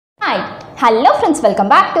Hello friends, welcome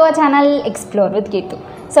back to our channel Explore with Keerthu.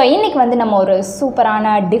 So இன்னைக்கு வந்து நம்ம ஒரு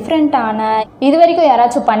சூப்பரான டிஃபரண்டான இதுவரைக்கும்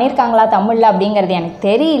யாராச்சும் பண்ணிருக்காங்களா தமிழ்ல அப்படிங்கிறது எனக்கு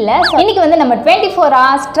தெரியல. So இன்னைக்கு வந்து நம்ம 24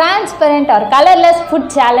 hours transparent or colorless food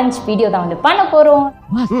challenge video தான் வந்து பண்ண போறோம்.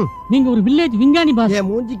 பாஸ் நீங்க ஒரு வில்லேஜ் விஞ்ஞானி பாஸ். ஏ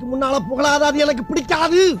மூஞ்சிக்கு முன்னால புகழாத அது எனக்கு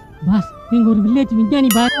பிடிக்காது. பாஸ் நீங்க ஒரு வில்லேஜ் விஞ்ஞானி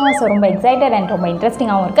பாஸ். So ரொம்ப எக்ஸைட்டட் அண்ட் ரொம்ப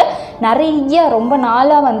இன்ட்ரெஸ்டிங்காகவும் இருக்கு. நிறைய ரொம்ப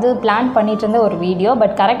நாளாக வந்து பிளான் பண்ணிட்டு இருந்த ஒரு வீடியோ,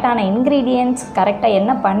 பட் கரெக்டான இன்க்ரீடியன்ட்ஸ் கரெக்டாக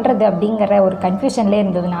என்ன பண்ணுறது அப்படிங்கிற ஒரு கன்ஃபியூஷன்லேயே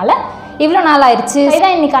இருந்ததுனால இவ்வளோ நாள் ஆயிடுச்சு.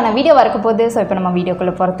 இதான் இன்னைக்கான வீடியோ வரக்க போகுது. ஸோ இப்போ நம்ம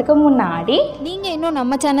வீடியோக்குள்ளே போகிறதுக்கு முன்னாடி நீங்கள் இன்னும்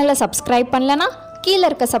நம்ம சேனலை சப்ஸ்கிரைப் பண்ணலன்னா கீழே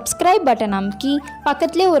இருக்க சப்ஸ்கிரைப் பட்டன் அமுக்கி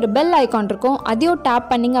பக்கத்துலேயே ஒரு பெல் ஐக்கான் இருக்கும், அதையும் டேப்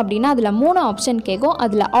பண்ணிங்க அப்படின்னா அதில் 3 ஆப்ஷன் கேட்கும்.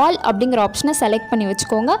 அதில் ஆல் அப்படிங்கிற ஆப்ஷனை செலக்ட் பண்ணி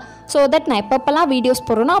வச்சுக்கோங்க. ஸோ தட் நான் எப்பப்பெல்லாம் வீடியோஸ்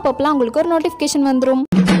போடுறேனோ அப்பப்பெல்லாம் உங்களுக்கு ஒரு நோட்டிஃபிகேஷன் வந்துடும்.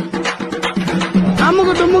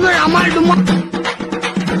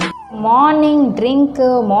 மார்னிங்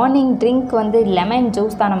ட்ரிங்க் வந்து லெமன்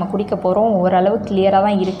ஜூஸ் தான் நம்ம குடிக்க போகிறோம். ஓரளவு கிளியராக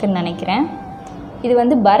தான் இருக்குதுன்னு நினைக்கிறேன். இது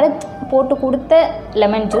வந்து பரத் போட்டு கொடுத்த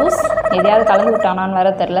லெமன் ஜூஸ். எதையாவது கலந்து விட்டானான்னு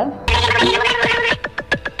வர தெரில.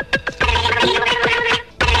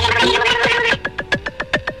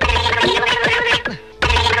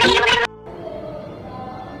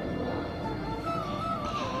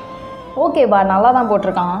 ஓகேப்பா, நல்லா தான்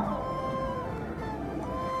போட்டிருக்கான்.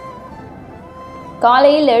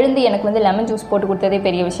 காலையில் எழுந்து எனக்கு வந்து லெமன் ஜூஸ் போட்டு கொடுத்ததே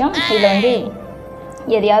பெரிய விஷயம். இதில் வந்து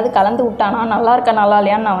எதையாவது கலந்து விட்டானா நல்லா இருக்கா நல்லா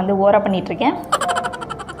இல்லையான்னு நான் வந்து ஓர பண்ணிகிட்ருக்கேன்.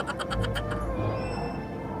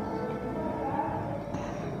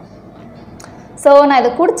 ஸோ நான்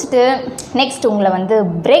இதை குடிச்சிட்டு நெக்ஸ்ட் உங்களை வந்து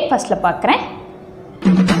பிரேக்ஃபாஸ்ட்டில் பார்க்குறேன்.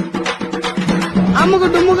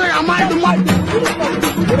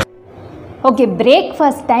 ஓகே,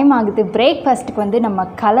 பிரேக்ஃபாஸ்ட் டைம் ஆகுது. பிரேக்ஃபாஸ்ட்டுக்கு வந்து நம்ம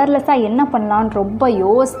கலர்லெஸ்ஸாக என்ன பண்ணலான்னு ரொம்ப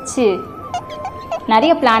யோசிச்சு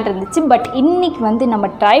நிறைய பிளான் இருந்துச்சு. பட் இன்றைக்கி வந்து நம்ம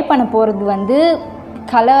ட்ரை பண்ண போகிறது வந்து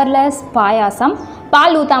கலர்லெஸ் பாயாசம்.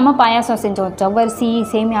 பால் ஊற்றாமல் பாயாசம் செஞ்சோம். ஜவ்வரிசி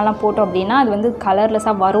சேமியாலாம் போட்டோம் அப்படின்னா அது வந்து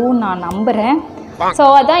கலர்லெஸ்ஸாக வரும்னு நான் நம்புகிறேன். ஸோ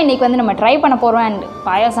அதான் இன்றைக்கி வந்து நம்ம ட்ரை பண்ண போகிறோம். அண்ட்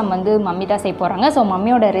பாயாசம் வந்து மம்மி தான் செய்ய போகிறாங்க. ஸோ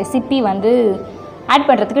மம்மியோட ரெசிபி வந்து ஆட்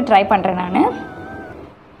பண்ணுறதுக்கு ட்ரை பண்ணுறேன் நான்.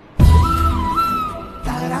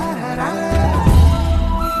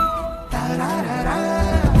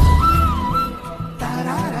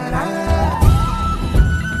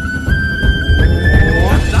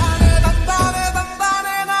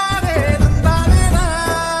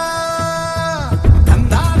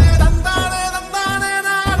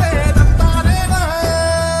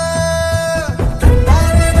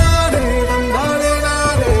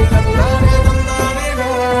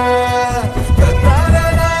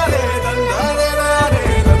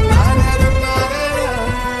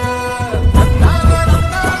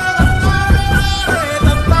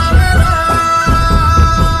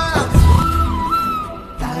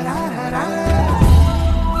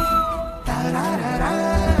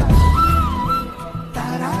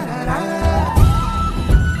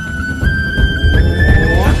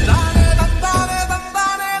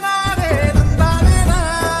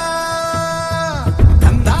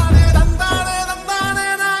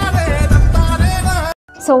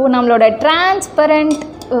 ஸோ நம்மளோட டிரான்ஸ்பரண்ட்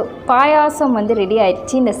பாயாசம் வந்து ரெடி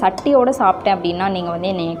ஆயிடுச்சு. இந்த சட்டியோடு சாப்பிட்டேன் அப்படின்னா நீங்கள்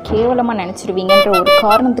வந்து என்னை கேவலமாக நினச்சிடுவீங்கன்ற ஒரு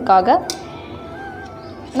காரணத்துக்காக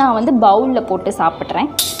நான் வந்து பவுலில் போட்டு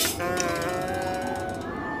சாப்பிட்றேன்.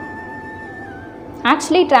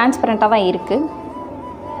 ஆக்சுவலி டிரான்ஸ்பரண்ட்டாக தான் இருக்குது.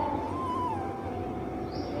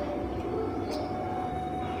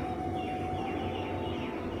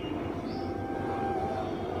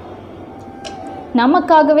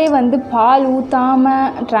 நமக்காகவே வந்து பால்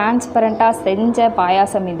ஊற்றாமல் டிரான்ஸ்பரண்ட்டாக செஞ்ச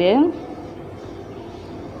பாயாசம் இது.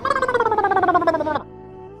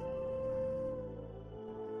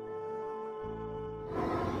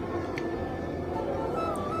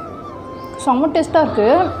 செம்ம டேஸ்ட்டாக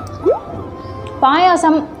இருக்குது.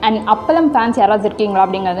 பாயாசம் அண்ட் அப்பளம் ஃபேன்ஸ் யாராவது இருக்கீங்களா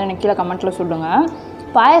அப்படிங்கிறத எனக்கு கீழே கமெண்ட்டில் சொல்லுங்கள்.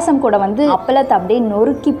 பாயாசம் கூட வந்து அப்பளத்தை அப்படியே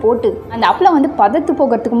நொறுக்கி போட்டு அந்த அப்பளம் வந்து பதத்து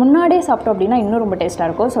போகிறதுக்கு முன்னாடியே சாப்பிட்டோம் அப்படின்னா இன்னும் ரொம்ப டேஸ்ட்டாக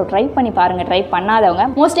இருக்கும். ஸோ ட்ரை பண்ணி பாருங்கள். ட்ரை பண்ணாதவங்க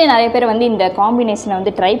மோஸ்ட்லி நிறைய பேர் வந்து இந்த காம்பினேஷனை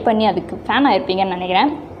வந்து ட்ரை பண்ணி அதுக்கு ஃபேன் ஆகிருப்பீங்கன்னு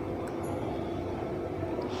நினைக்கிறேன்.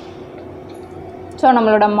 ஸோ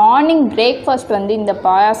நம்மளோட மார்னிங் பிரேக்ஃபாஸ்ட் வந்து இந்த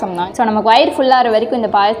பாயாசம் தான். ஸோ நமக்கு வயிறு ஃபுல்லாகிற வரைக்கும்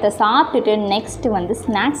இந்த பாயாசத்தை சாப்பிட்டுட்டு நெக்ஸ்ட்டு வந்து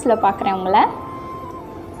ஸ்நாக்ஸில் பார்க்குறேன் உங்களை.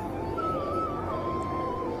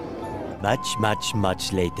 Much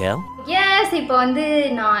later. எஸ், இப்போ வந்து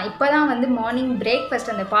நான் இப்போ தான் வந்து மார்னிங்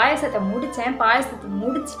பிரேக்ஃபாஸ்ட் அந்த பாயாசத்தை முடித்தேன். பாயாசத்தை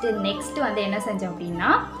முடிச்சுட்டு நெக்ஸ்ட்டு வந்து என்ன செஞ்சேன் அப்படின்னா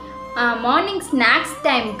மார்னிங் ஸ்நாக்ஸ்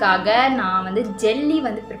டைமுக்காக நான் வந்து ஜெல்லி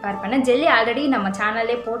வந்து ப்ரிப்பேர் பண்ணேன். ஜெல்லி ஆல்ரெடி நம்ம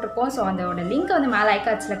சேனல்லே போட்டிருக்கோம். ஸோ அதோட லிங்க் வந்து மேலே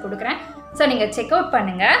ஐகாட்ஸில் கொடுக்குறேன். ஸோ நீங்கள் செக் அவுட்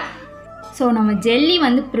பண்ணுங்கள். ஸோ நம்ம ஜெல்லி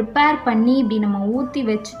வந்து ப்ரிப்பேர் பண்ணி இப்படி நம்ம ஊற்றி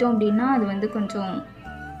வச்சிட்டோம் அப்படின்னா அது வந்து கொஞ்சம்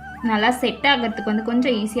நல்லா செட் ஆகிறதுக்கு வந்து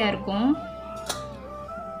கொஞ்சம் ஈஸியாக இருக்கும்.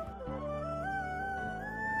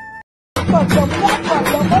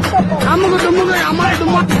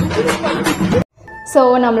 ஸோ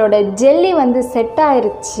நம்மளோட ஜெல்லி வந்து செட்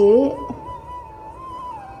ஆயிருச்சு.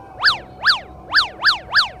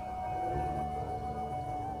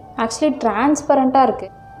 ஆக்சுவலி டிரான்ஸ்பரண்ட்டாக இருக்கு.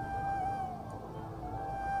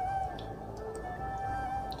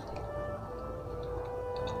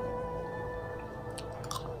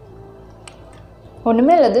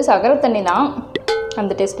 ஒன்றுமே இல்லை, சக்கரை தண்ணி தான்,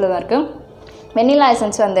 அந்த டேஸ்ட்டில் தான் இருக்குது. வெண்ணிலா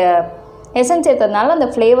எசன்ஸ் அந்த எசன்ஸ் சேர்த்ததுனால அந்த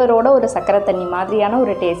ஃப்ளேவரோட ஒரு சக்கரை தண்ணி மாதிரியான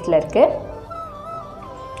ஒரு டேஸ்ட்டில் இருக்குது.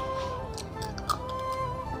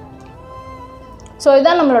 ஸோ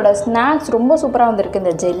இதான் நம்மளோட ஸ்நாக்ஸ். ரொம்ப சூப்பராக வந்திருக்கு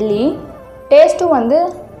இந்த ஜெல்லி. டேஸ்ட்டும்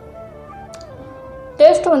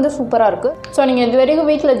வந்து சூப்பராக இருக்குது. ஸோ நீங்கள் இது வரைக்கும்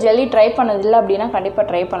வீட்டில் ஜெல்லி ட்ரை பண்ணதில்லை அப்படின்னா கண்டிப்பாக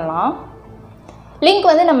ட்ரை பண்ணலாம். லிங்க்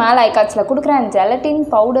வந்து நான் மேலே ஐகார்ட்ஸில் கொடுக்குறேன். ஜெலட்டின்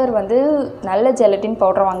பவுடர் வந்து நல்ல ஜெலட்டின்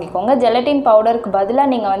பவுடர் வாங்கிக்கோங்க. ஜெலட்டின் பவுடருக்கு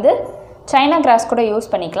பதிலாக நீங்கள் வந்து சைனா கிராஸ் கூட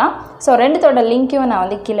யூஸ் பண்ணிக்கலாம். ஸோ ரெண்டுத்தோட லிங்க்கையும் நான்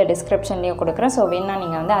வந்து கீழே டிஸ்கிரிப்ஷன்லேயும் கொடுக்குறேன். ஸோ வேணா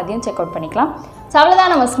நீங்கள் வந்து அதையும் செக் அவுட் பண்ணிக்கலாம். ஸோ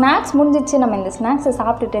அவ்வளோதான், நம்ம ஸ்நாக்ஸ் முடிஞ்சிச்சு. நம்ம இந்த ஸ்நாக்ஸை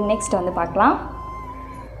சாப்பிட்டுட்டு நெக்ஸ்ட் வந்து பார்க்கலாம்.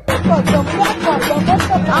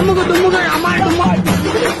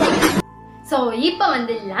 ஸோ இப்போ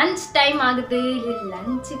வந்து லன்ச் டைம் ஆகுது.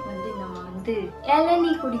 லஞ்சுக்கு வந்து நம்ம வந்து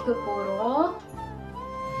இளநீ குடிக்க போகிறோம்.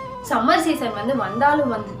 சம்மர் சீசன் வந்து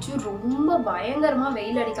வந்தாலும் வந்துச்சு, ரொம்ப பயங்கரமாக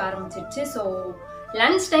வெயில் அடிக்க ஆரம்பிச்சிருச்சு. ஸோ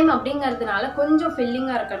லன்ச் டைம் அப்படிங்கிறதுனால கொஞ்சம்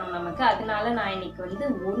ஃபில்லிங்காக இருக்கணும் நமக்கு. அதனால நான் இன்னைக்கு வந்து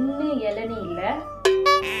ஒன்று இளநீ இல்லை,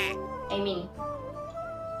 ஐ மீன்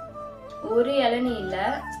ஒரு இளநீ இல்லை,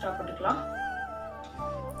 ஸ்டாப் பண்ணிக்கலாம்.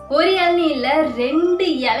 ஒரு இளநீ இல்லை, 2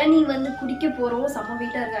 இளநீ வந்து குடிக்க போகிறோம். செம்ம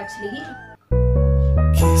வெயிட்டாக இருக்கு actually.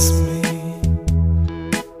 Kiss me,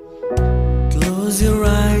 close your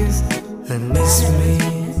eyes and miss me.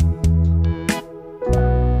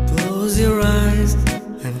 Close your eyes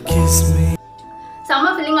and kiss me.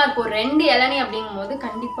 செம்ம ஃபில்லிங்காக இருக்கும். 2 இளநீ அப்படிங்கும் போது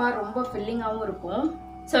கண்டிப்பாக ரொம்ப ஃபில்லிங்காகவும் இருக்கும்.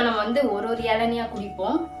 ஸோ நம்ம வந்து ஒரு இளநியாக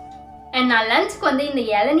குடிப்போம். அண்ட் நான் லஞ்சுக்கு வந்து இந்த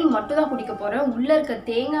இளநீ மட்டும் தான் குடிக்க போகிறேன். உள்ளே இருக்க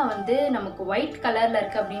தேங்காய் வந்து நமக்கு ஒயிட் கலரில்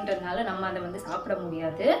இருக்குது அப்படின்றதுனால நம்ம அதை வந்து சாப்பிட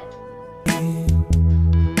முடியாது.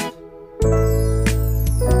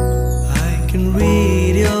 I can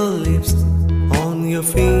read your lips on your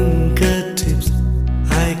fingertips.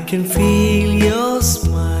 I can feel your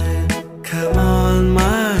smile come on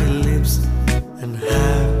my lips and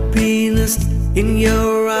happiness in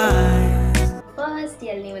your eyes. First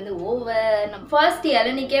இளநீ வந்து ஓவர். நம்ம ஃபர்ஸ்ட்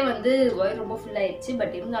இளநிக்கே வந்து வயிறு ரொம்ப ஃபுல் ஆயிடுச்சு.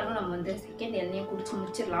 பட் இருந்தாலும் நம்ம வந்து செகண்ட் இளநியை குடிச்சு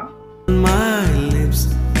முடிச்சிடலாம். My lips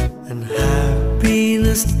and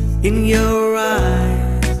happiness in your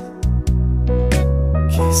eyes.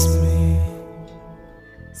 Kiss me.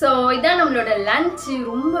 So இதான் நம்மளோட லஞ்சு.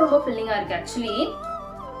 ரொம்ப ரொம்ப ஃபில்லிங்காக இருக்குது ஆக்சுவலி.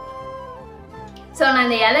 ஸோ நான்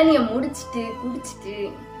இந்த இளநியை முடிச்சுட்டு குடிச்சிட்டு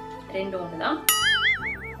 2 ஒன்று தான்.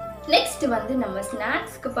 நெக்ஸ்ட் வந்து நம்ம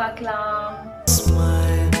ஸ்நாக்ஸ்க்கு பார்க்கலாம்.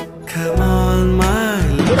 Smile, come on my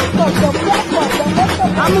lips.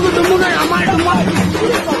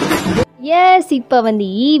 S, இப்போ வந்து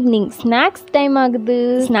ஈவினிங் ஸ்நாக்ஸ் டைம் ஆகுது.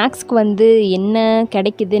 ஸ்நாக்ஸ்க்கு வந்து என்ன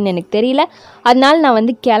கிடைக்குதுன்னு எனக்கு தெரியல. அதனால நான்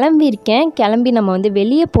வந்து கிளம்பி நம்ம வந்து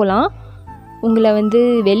வெளியே போகலாம். உங்களை வந்து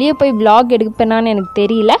வெளியே போய் vlog எடுப்பேனான்னு எனக்கு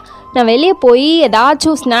தெரியல. நான் வெளியே போய்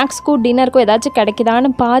ஏதாச்சும் ஸ்நாக்ஸ்க்கும் டின்னருக்கும் ஏதாச்சும்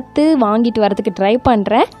கிடைக்குதான்னு பார்த்து வாங்கிட்டு வரதுக்கு ட்ரை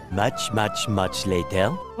பண்ணுறேன். Much later.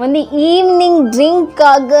 வந்து ஈவினிங்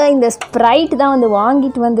ட்ரிங்க்காக இந்த ஸ்ப்ரைட் தான் வந்து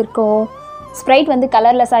வாங்கிட்டு வந்திருக்கோம். ஸ்ப்ரைட் வந்து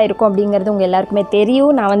கலர்லெஸ்ஸாக இருக்கும் அப்படிங்கிறது உங்கள் எல்லாருக்குமே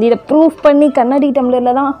தெரியும். நான் வந்து இதை ப்ரூஃப் பண்ணி கண்ணாடி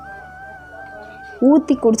டம்ளரில் தான்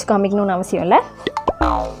ஊற்றி குடிச்சு காமிக்கணும்னு அவசியம் இல்லை.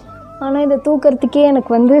 ஆனால் இதை தூக்கிறதுக்கே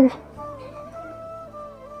எனக்கு வந்து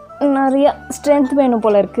நிறைய ஸ்ட்ரென்த் வேணும்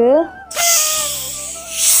போல இருக்கு.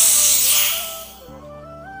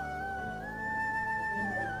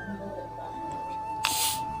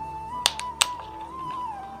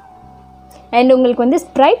 அண்ட் உங்களுக்கு வந்து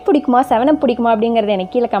ஸ்ப்ரைட் பிடிக்குமா, 7up பிடிக்குமா அப்படிங்கிறது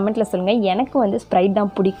எனக்கு கீழே கமெண்ட்டில் சொல்லுங்கள். எனக்கு வந்து ஸ்ப்ரைட்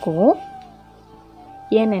தான் பிடிக்கும்,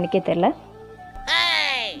 ஏன்னு எனக்கே தெரில.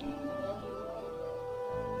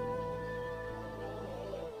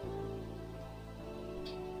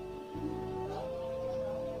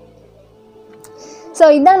 ஸோ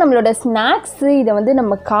இதுதான் நம்மளோட ஸ்நாக்ஸு. இதை வந்து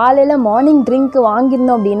நம்ம காலையில் மார்னிங் ட்ரிங்க்கு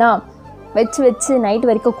வாங்கியிருந்தோம் அப்படின்னா வச்சு நைட்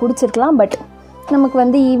வரைக்கும் குடிச்சிருக்கலாம். பட் நமக்கு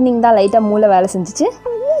வந்து ஈவினிங் தான் லைட்டாக மூளை வேலை செஞ்சிச்சு.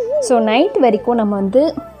 ஸோ நைட் வரைக்கும் நம்ம வந்து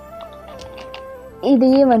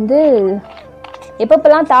இதையே வந்து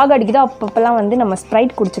எப்பப்பெல்லாம் தாக அடிக்குதோ அப்பப்பெல்லாம் வந்து நம்ம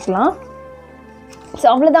ஸ்ப்ரைட் குடிச்சிக்கலாம். ஸோ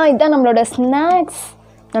அவ்வளோதான், இதுதான் நம்மளோட ஸ்நாக்ஸ்.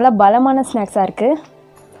 நல்லா பலமான ஸ்நாக்ஸாக இருக்குது.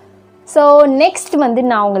 ஸோ நெக்ஸ்ட் வந்து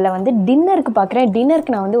நான் உங்களை வந்து டின்னருக்கு பார்க்குறேன்.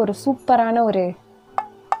 டின்னருக்கு நான் வந்து ஒரு சூப்பரான ஒரு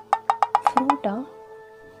ஃப்ரூட்டா,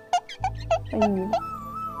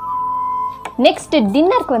 நெக்ஸ்ட்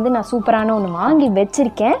டின்னருக்கு வந்து நான் சூப்பரான ஒன்று வாங்கி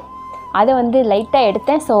வச்சுருக்கேன். அதை வந்து லைட்டாக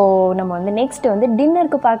எடுத்தேன். ஸோ நம்ம வந்து நெக்ஸ்ட் வந்து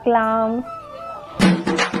டின்னருக்கு பார்க்கலாம்.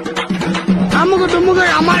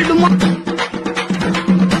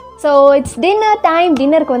 So it's dinner time.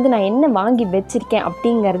 டின்னருக்கு வந்து நான் என்ன வாங்கி வச்சுருக்கேன்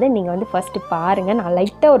அப்படிங்கிறத நீங்கள் வந்து ஃபஸ்ட்டு பாருங்கள். நான்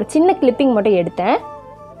லைட்டாக ஒரு சின்ன கிளிப்பிங் மட்டும் எடுத்தேன்.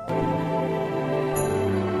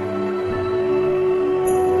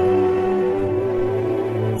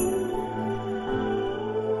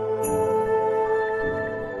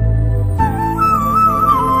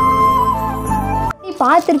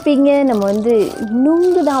 பார்த்துருப்பீங்க, நம்ம வந்து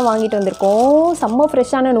நுங்கு தான் வாங்கிட்டு வந்திருக்கோம். செம்ம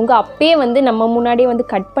ஃப்ரெஷ்ஷான நுங்கு. அப்பயே வந்து நம்ம முன்னாடியே வந்து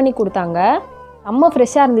கட் பண்ணி கொடுத்தாங்க. செம்ம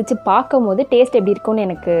ஃப்ரெஷ்ஷாக இருந்துச்சு. பார்க்கும் போது டேஸ்ட் எப்படி இருக்கும்னு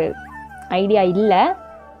எனக்கு ஐடியா இல்லை.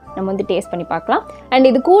 நம்ம வந்து டேஸ்ட் பண்ணி பார்க்கலாம். அண்ட்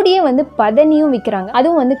இது கூடயே வந்து பதனியும் விற்கிறாங்க.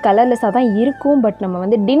 அதுவும் வந்து கலர்லெஸ்ஸாக தான் இருக்கும். பட் நம்ம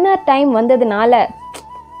வந்து டின்னர் டைம் வந்ததுனால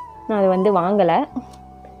நான் அதை வந்து வாங்கலை.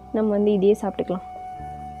 நம்ம வந்து இதையே சாப்பிட்டுக்கலாம்.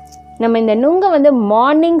 நம்ம இந்த நுங்கை வந்து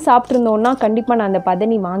மார்னிங் சாப்பிட்ருந்தோன்னா கண்டிப்பாக நான் அந்த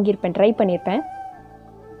பதனி வாங்கியிருப்பேன், ட்ரை பண்ணியிருப்பேன்.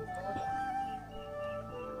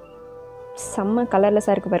 செம்ம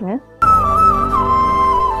கலர்லெஸ்ஸாக இருக்குது பாருங்க.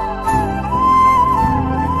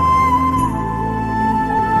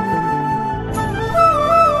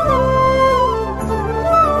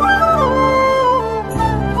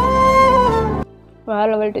 வேற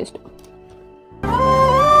லெவல் டேஸ்ட்.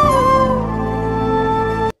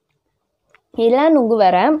 இதெல்லாம் நுங்கு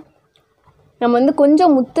வேற. நம்ம வந்து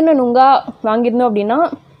கொஞ்சம் முத்துன நுங்கா வாங்கியிருந்தோம் அப்படின்னா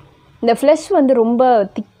இந்த ஃப்ளஷ் வந்து ரொம்ப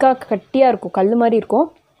திக்காக கட்டியாக இருக்கும், கல் மாதிரி இருக்கும்.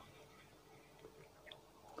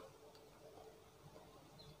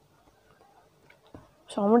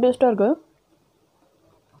 செம்ம டேஸ்ட்டாக இருக்குது.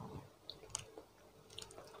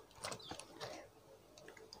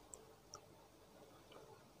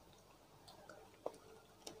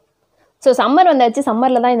 ஸோ சம்மர் வந்தாச்சு.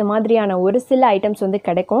 சம்மரில் தான் இந்த மாதிரியான ஒரு சில ஐட்டம்ஸ் வந்து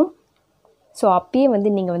கிடைக்கும். ஸோ அப்பயே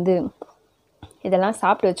வந்து நீங்கள் வந்து இதெல்லாம்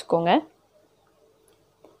சாப்பிட்டு வச்சுக்கோங்க.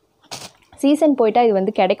 சீசன் போயிட்டால் இது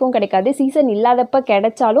வந்து கிடைக்கும் கிடைக்காது. சீசன் இல்லாதப்போ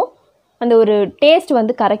கிடைச்சாலும் அந்த ஒரு டேஸ்ட்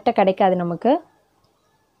வந்து கரெக்டாக கிடைக்காது நமக்கு.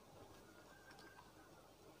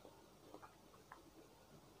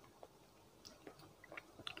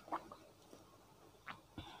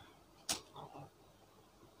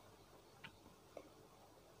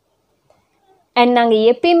 அண்ட் நாங்கள்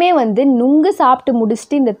எப்பயுமே வந்து நுங்கு சாப்பிட்டு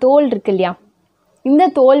முடிச்சுட்டு இந்த தோல் இருக்கு இல்லையா, இந்த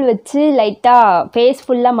தோல் வச்சு லைட்டாக ஃபேஸ்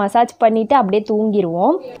ஃபுல்லாக மசாஜ் பண்ணிவிட்டு அப்படியே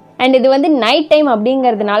தூங்கிடுவோம். அண்ட் இது வந்து நைட் டைம்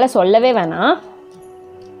அப்படிங்கிறதுனால சொல்லவே வேணாம்.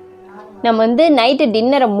 நம்ம வந்து நைட்டு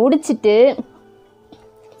டின்னரை முடிச்சுட்டு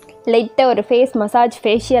லைட்டாக ஒரு ஃபேஸ் மசாஜ்,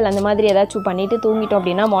 ஃபேஷியல் அந்த மாதிரி ஏதாச்சும் பண்ணிவிட்டு தூங்கிட்டோம்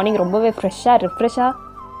அப்படின்னா மார்னிங் ரொம்பவே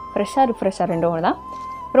ரிஃப்ரெஷ்ஷாக ரெண்டும் ஒன்று தான்,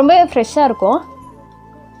 ரொம்பவே ஃப்ரெஷ்ஷாக இருக்கும்.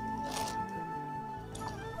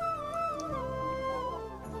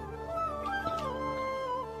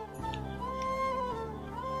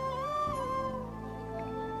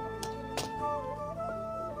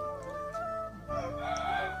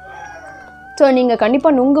 ஸோ நீங்கள்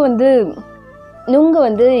கண்டிப்பாக நுங்கு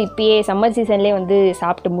வந்து இப்பயே சம்மர் சீசன்லேயே வந்து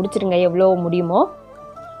சாப்பிட்டு முடிச்சிடுங்க எவ்வளோ முடியுமோ.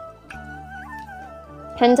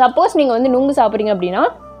 அண்ட் சப்போஸ் நீங்கள் வந்து நுங்கு சாப்பிட்றீங்க அப்படின்னா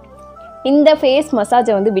இந்த ஃபேஸ்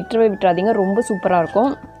மசாஜை வந்து விட்டுறாதீங்க, ரொம்ப சூப்பராக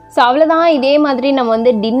இருக்கும். ஸோ அவ்வளோதான். இதே மாதிரி நம்ம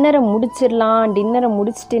வந்து டின்னரை முடிச்சிடலாம். டின்னரை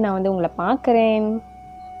முடிச்சுட்டு நான் வந்து உங்களை பார்க்குறேன்.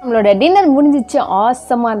 நம்மளோட டின்னர் முடிஞ்சிச்சு.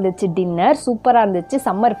 ஆசமாக இருந்துச்சு. டின்னர் சூப்பராக இருந்துச்சு,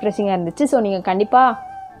 செம்ம ரிஃப்ரெஷிங்காக இருந்துச்சு. ஸோ நீங்கள் கண்டிப்பாக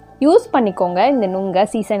யூஸ் பண்ணிக்கோங்க இந்த நுங்க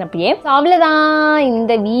சீசன் அப்பயே. அவ்வளோதான்.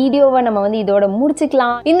 இந்த வீடியோவை நம்ம வந்து இதோட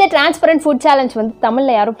முடிச்சுக்கலாம். இந்த டிரான்ஸ்பரண்ட் ஃபுட் சேலஞ்ச் வந்து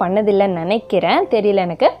தமிழில் யாரும் பண்ணதில்லைன்னு நினைக்கிறேன், தெரியல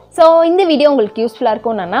எனக்கு. ஸோ இந்த வீடியோ உங்களுக்கு யூஸ்ஃபுல்லாக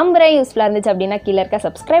இருக்கும் நான் நம்புகிறேன். யூஸ்ஃபுல்லாக இருந்துச்சு அப்படின்னா கீழே இருக்க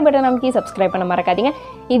சப்ஸ்கிரைப் பட்டன் நமக்கு சப்ஸ்கிரைப் பண்ண மறக்காதீங்க.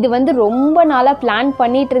 இது வந்து ரொம்ப நாளாக பிளான்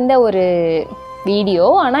பண்ணிட்டு இருந்த ஒரு வீடியோ.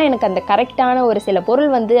 ஆனால் எனக்கு அந்த கரெக்டான ஒரு சில பொருள்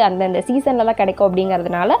வந்து அந்தந்த சீசனில் தான் கிடைக்கும்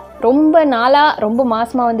அப்படிங்கிறதுனால ரொம்ப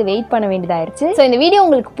மாசமாக வந்து வெயிட் பண்ண வேண்டியதாயிருச்சு. ஸோ இந்த வீடியோ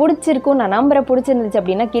உங்களுக்கு பிடிச்சிருக்கும் நான் நம்புறேன். பிடிச்சிருந்துச்சு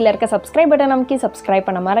அப்படின்னா கீழே இருக்க சப்ஸ்கிரைப் பட்டன் நமக்கு சப்ஸ்கிரைப்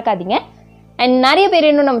பண்ண மறக்காதீங்க. அண்ட் நிறைய பேர்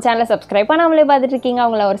இன்னும் நம்ம சேனலை சப்ஸ்கிரைப் பண்ணாமலே பார்த்துட்டு இருக்கீங்க.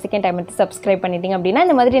 அவங்கள ஒரு செகண்ட் டைம் எடுத்து சப்ஸ்கிரைப் பண்ணிட்டீங்க அப்படின்னா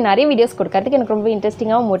இந்த மாதிரி நிறைய வீடியோஸ் கொடுக்கறதுக்கு எனக்கு ரொம்ப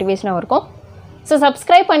இன்ட்ரெஸ்டிங்காகவும் மோட்டிவேஷனாகவும் இருக்கும். ஸோ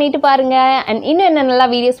சப்ஸ்கிரைப் பண்ணிட்டு பாருங்கள். அண்ட் இன்னும் என்ன நல்லா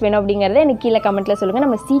வீடியோஸ் வேணும் அப்படிங்கிறத எனக்கு கீழே கமெண்ட்டில் சொல்லுங்கள்.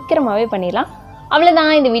 நம்ம சீக்கிரமாகவே பண்ணிடலாம். அவ்வளோதான்.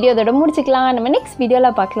 இந்த வீடியோ இதோட முடிச்சுக்கலாம். நம்ம நெக்ஸ்ட்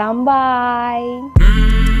வீடியோவில் பார்க்கலாம். பாய்.